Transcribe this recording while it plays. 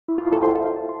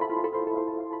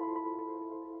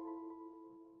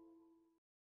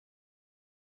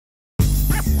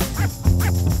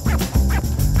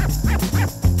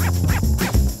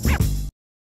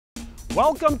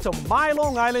Welcome to My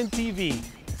Long Island TV.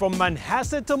 From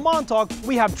Manhasset to Montauk,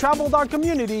 we have traveled our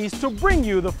communities to bring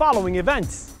you the following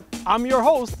events. I'm your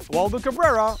host, Waldo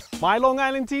Cabrera. My Long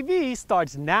Island TV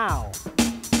starts now.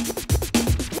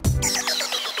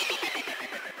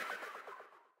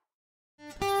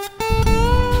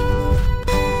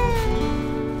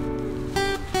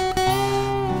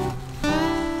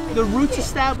 The root's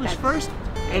established first,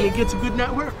 and it gets a good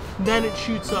network, then it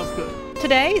shoots up good.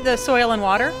 Today, the Soil and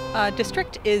Water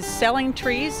District is selling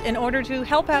trees in order to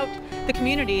help out the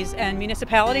communities and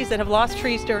municipalities that have lost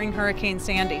trees during Hurricane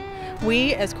Sandy.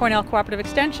 We, as Cornell Cooperative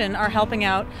Extension, are helping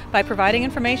out by providing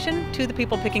information to the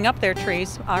people picking up their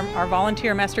trees. Our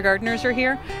volunteer master gardeners are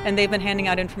here, and they've been handing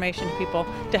out information to people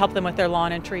to help them with their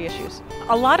lawn and tree issues.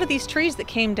 A lot of these trees that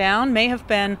came down may have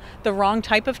been the wrong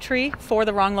type of tree for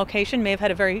the wrong location, may have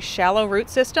had a very shallow root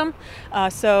system.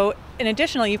 In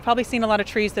addition, you've probably seen a lot of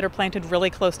trees that are planted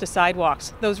really close to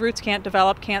sidewalks. Those roots can't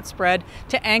develop, can't spread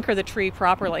to anchor the tree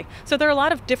properly. So there are a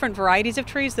lot of different varieties of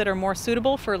trees that are more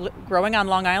suitable for growing on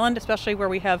Long Island, especially where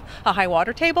we have a high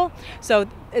water table. So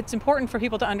it's important for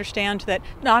people to understand that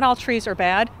not all trees are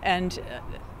bad, and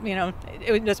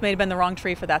it just may have been the wrong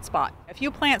tree for that spot. If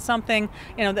you plant something,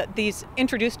 that these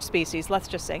introduced species, let's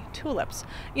just say tulips,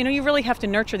 you really have to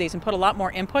nurture these and put a lot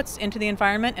more inputs into the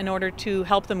environment in order to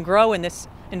help them grow in this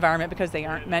environment, because they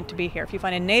aren't meant to be here. If you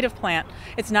find a native plant,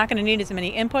 it's not going to need as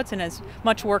many inputs and as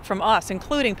much work from us,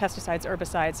 including pesticides,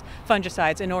 herbicides,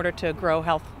 fungicides, in order to grow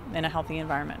health in a healthy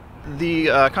environment. The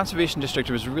Conservation District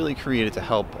was really created to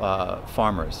help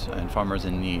farmers and farmers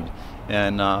in need.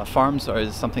 And farms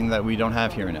is something that we don't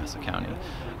have here in Nassau County.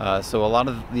 So a lot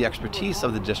of the expertise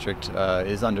of the district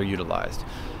is underutilized.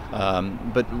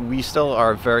 But we still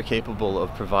are very capable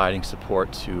of providing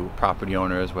support to property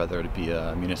owners, whether it be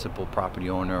a municipal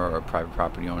property owner or a private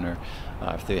property owner.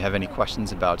 If they have any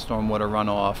questions about stormwater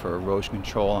runoff or erosion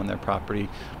control on their property,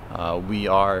 we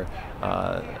are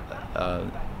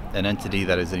an entity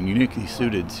that is uniquely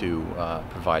suited to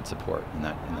provide support in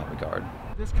that regard.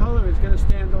 This color is going to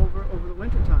stand over the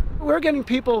winter time. We're getting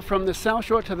people from the South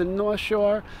Shore to the North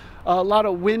Shore. A lot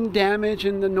of wind damage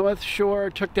in the North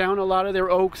Shore took down a lot of their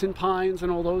oaks and pines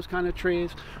and all those kind of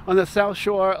trees. On the South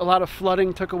Shore, a lot of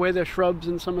flooding took away their shrubs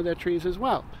and some of their trees as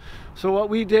well. So what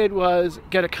we did was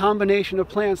get a combination of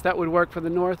plants that would work for the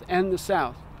North and the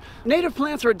South. Native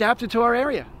plants are adapted to our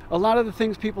area. A lot of the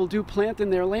things people do plant in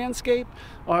their landscape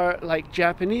are like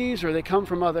Japanese, or they come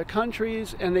from other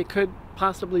countries, and they could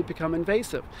possibly become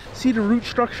invasive. See the root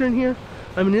structure in here?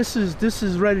 I mean, this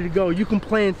is ready to go. You can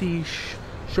plant these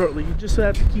shortly. You just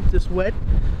have to keep this wet.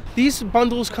 These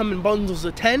bundles come in bundles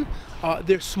of 10.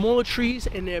 They're smaller trees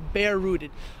and they're bare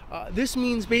rooted. This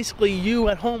means basically you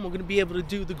at home are going to be able to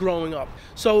do the growing up.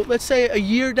 So let's say a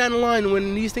year down the line,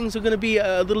 when these things are going to be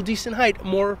a little decent height,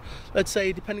 more, let's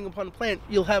say, depending upon the plant,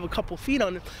 you'll have a couple feet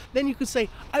on it. Then you could say,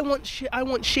 I want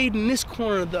shade in this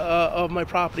corner of my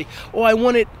property, or I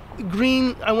want it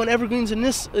green, I want evergreens in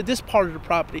this part of the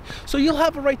property. So you'll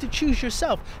have a right to choose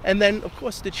yourself. And then, of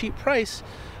course, the cheap price,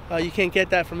 you can't get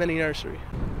that from any nursery.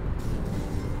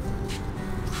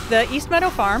 The East Meadow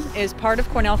Farm is part of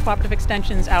Cornell Cooperative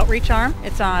Extension's outreach arm.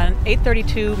 It's on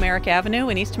 832 Merrick Avenue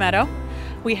in East Meadow.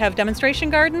 We have demonstration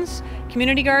gardens,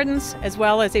 community gardens, as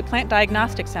well as a plant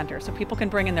diagnostic center. So people can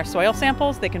bring in their soil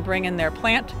samples, they can bring in their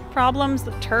plant problems,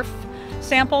 the turf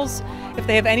samples. If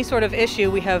they have any sort of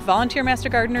issue, we have volunteer master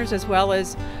gardeners as well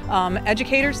as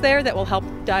educators there that will help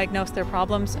diagnose their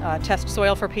problems, test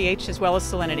soil for pH as well as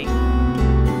salinity.